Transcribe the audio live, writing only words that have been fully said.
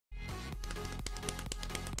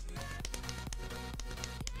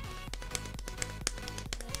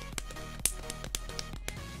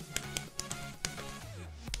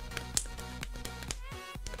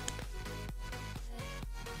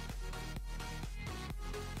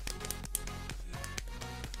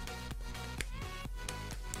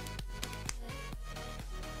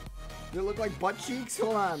They look like butt cheeks?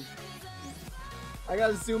 Hold on. I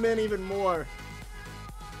gotta zoom in even more.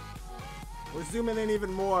 We're zooming in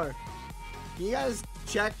even more. Can you guys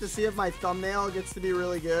check to see if my thumbnail gets to be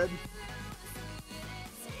really good?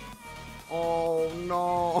 Oh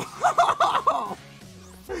no.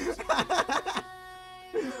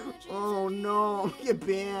 Oh no. Get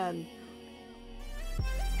banned.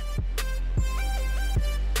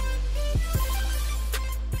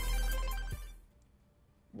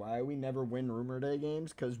 Why we never win Rumor Day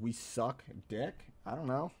games? Because we suck dick? I don't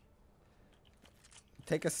know.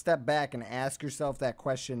 Take a step back and ask yourself that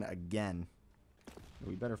question again.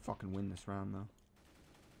 We better fucking win this round, though.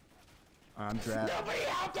 I'm drafting. Nobody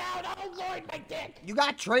helped out! Oh, Lord, my dick! You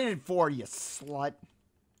got traded for, you slut.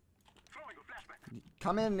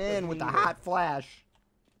 Coming in with the hot flash.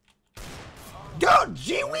 Dude,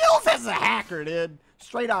 G-Wheels is a hacker, dude.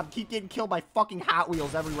 Straight up, keep getting killed by fucking Hot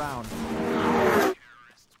Wheels every round.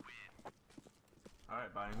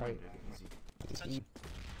 Alright, bye. Right. Easy.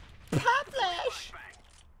 Pop flash!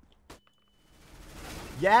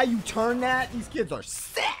 Yeah, you turn that? These kids are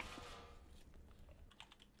sick!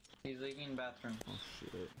 He's leaving bathroom. Oh,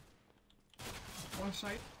 shit. One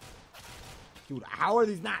side. Dude, how are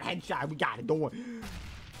these not headshot? We got it. Don't worry.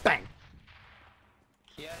 Bang.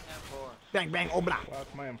 Yeah, M4. Bang, bang, obla. Well,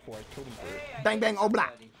 my M4. I killed him. Hey, Bang, bang, obla.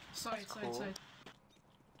 Side, cool. side.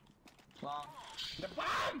 Long. The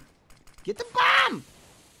bomb! Get the bomb!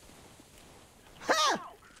 Huh!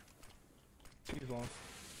 He's long.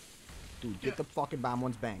 Dude, get the fucking bomb.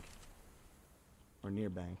 One's bank. Or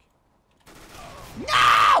near bank.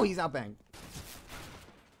 No! He's out bank.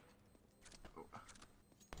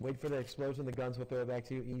 Wait for the explosion, the guns will throw it back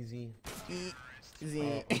to you. Easy.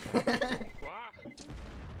 Easy.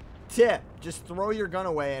 Tip. Just throw your gun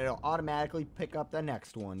away and it'll automatically pick up the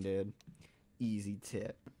next one, dude. Easy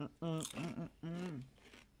tip.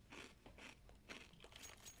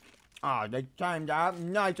 Oh, they timed out.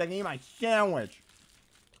 Nice. I can eat my sandwich.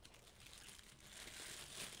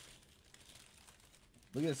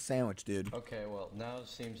 Look at this sandwich, dude. Okay, well, now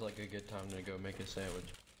seems like a good time to go make a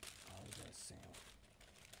sandwich. Oh, look at that sandwich.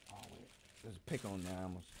 Oh, wait. There's a pickle in there. I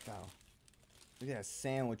almost fell. Look at that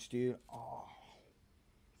sandwich, dude. Oh.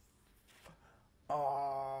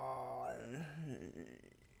 Oh.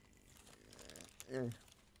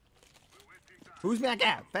 Who's back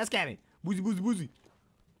at? Fast cabby. Boozy, boozy, boozy.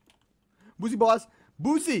 Boozy, boss.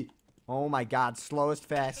 Boozy. Oh my god. Slowest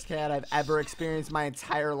fast cat I've ever experienced in my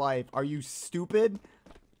entire life. Are you stupid?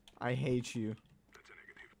 I hate you.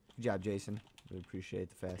 Good job, Jason. Really appreciate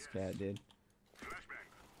the fast cat, dude.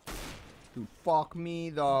 Dude, fuck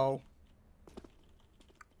me, though.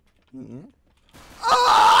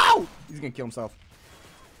 Oh! He's gonna kill himself.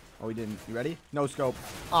 Oh, he didn't. You ready? No scope.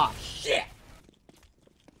 Ah, shit!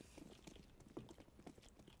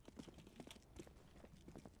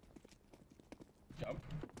 Jump.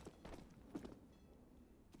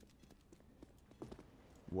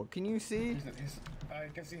 What can you see? I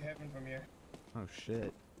can see heaven from here. Oh,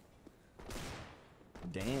 shit.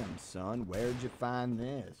 Damn, son. Where'd you find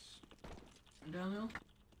this? Downhill?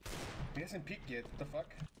 He hasn't peeked yet. What the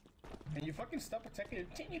fuck? Can you fucking stop attacking your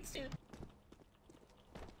teammates, dude?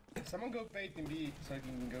 Someone go bait and B so I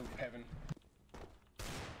can go heaven.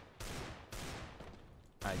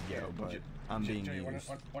 I'd go, but I'm being Joe, you used.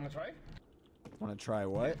 wanna try? Wanna try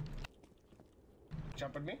what?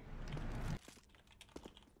 Jump at me?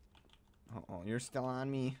 Oh, you're still on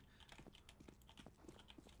me.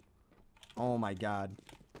 Oh my god.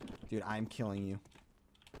 Dude, I'm killing you.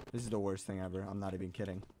 This is the worst thing ever. I'm not even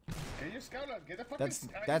kidding. Get your scout out. Get the fucking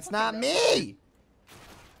That's not me!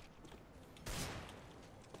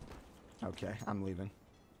 Okay, I'm leaving.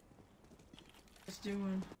 What's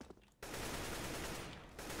doing?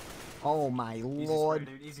 Oh my lord.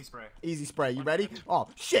 Spray, dude. Easy spray. Easy spray. You ready? Oh,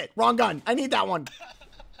 shit. Wrong gun. I need that one.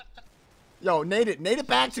 Yo, nade it. Nade it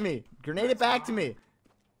back to me. Grenade it back to me.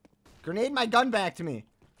 Grenade my gun back to me.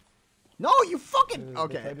 No, you fucking... Dude,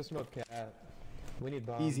 Okay. I just smoked cat. We need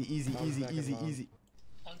bombs. Easy, easy, Bombs easy, back in easy, bomb. easy.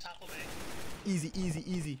 On top of it. Easy, easy,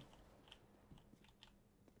 easy.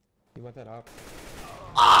 You want that up?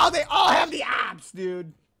 Oh, they all have the ops,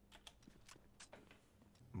 dude.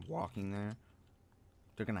 I'm walking there.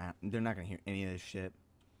 They're not gonna hear any of this shit.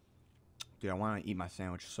 Dude, I want to eat my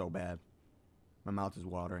sandwich so bad. My mouth is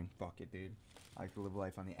watering. Fuck it, dude. I like to live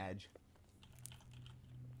life on the edge.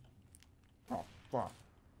 Oh, fuck.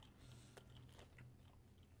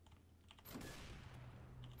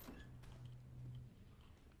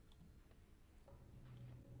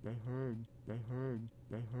 They heard. They heard.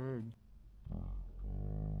 They heard.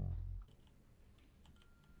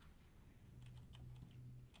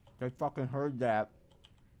 They fucking heard that.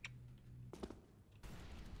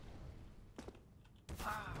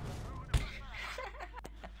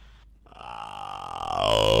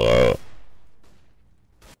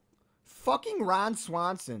 fucking Ron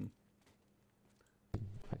Swanson.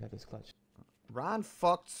 I got this clutch. Ron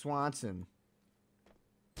fucked Swanson.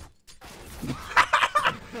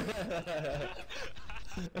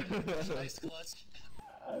 Nice clutch.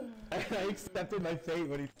 I accepted my fate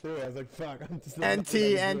when he threw it. I was like, fuck. I'm just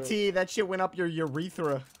NT, that shit went up your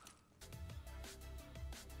urethra.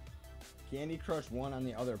 Candy Crush won on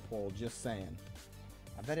the other poll, just saying.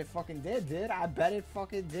 I bet it fucking did, dude. I bet it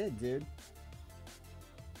fucking did, dude.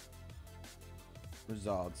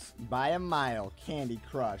 Results. By a mile, Candy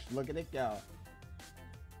Crush. Look at it go.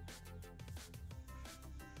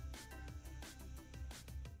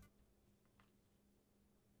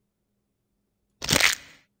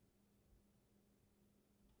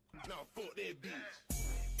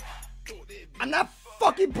 I'm not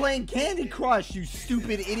fucking playing Candy Crush, you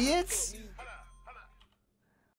stupid idiots!